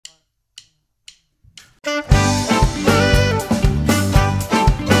On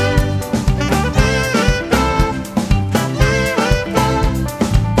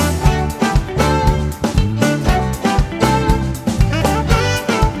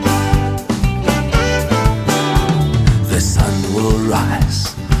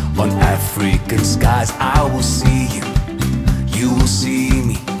African skies, I will see you, you will see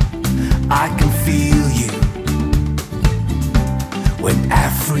me, I can feel you. When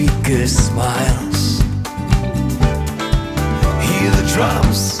Africa smiles, hear the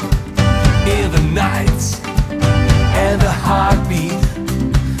drums in the night, and the heartbeat,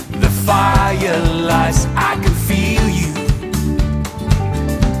 the fire lights, I can feel you.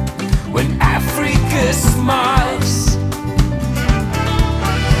 When Africa smiles,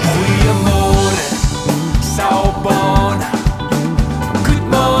 good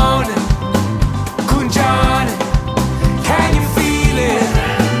morning, Kunjani, can you feel it?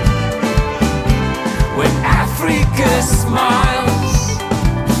 When Africa smiles,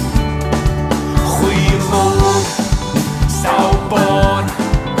 goeiemorgen, sawubona,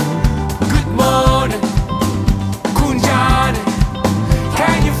 good morning, Kunjani,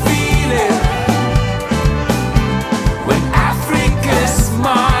 can you feel it? When Africa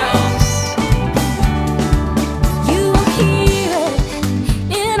smiles.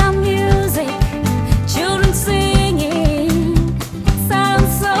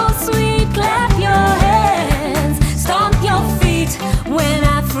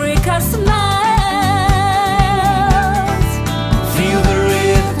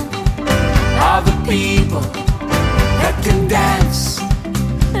 People that can dance,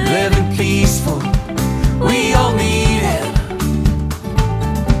 living peaceful, we all need it.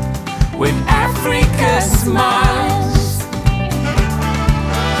 When Africa smiles.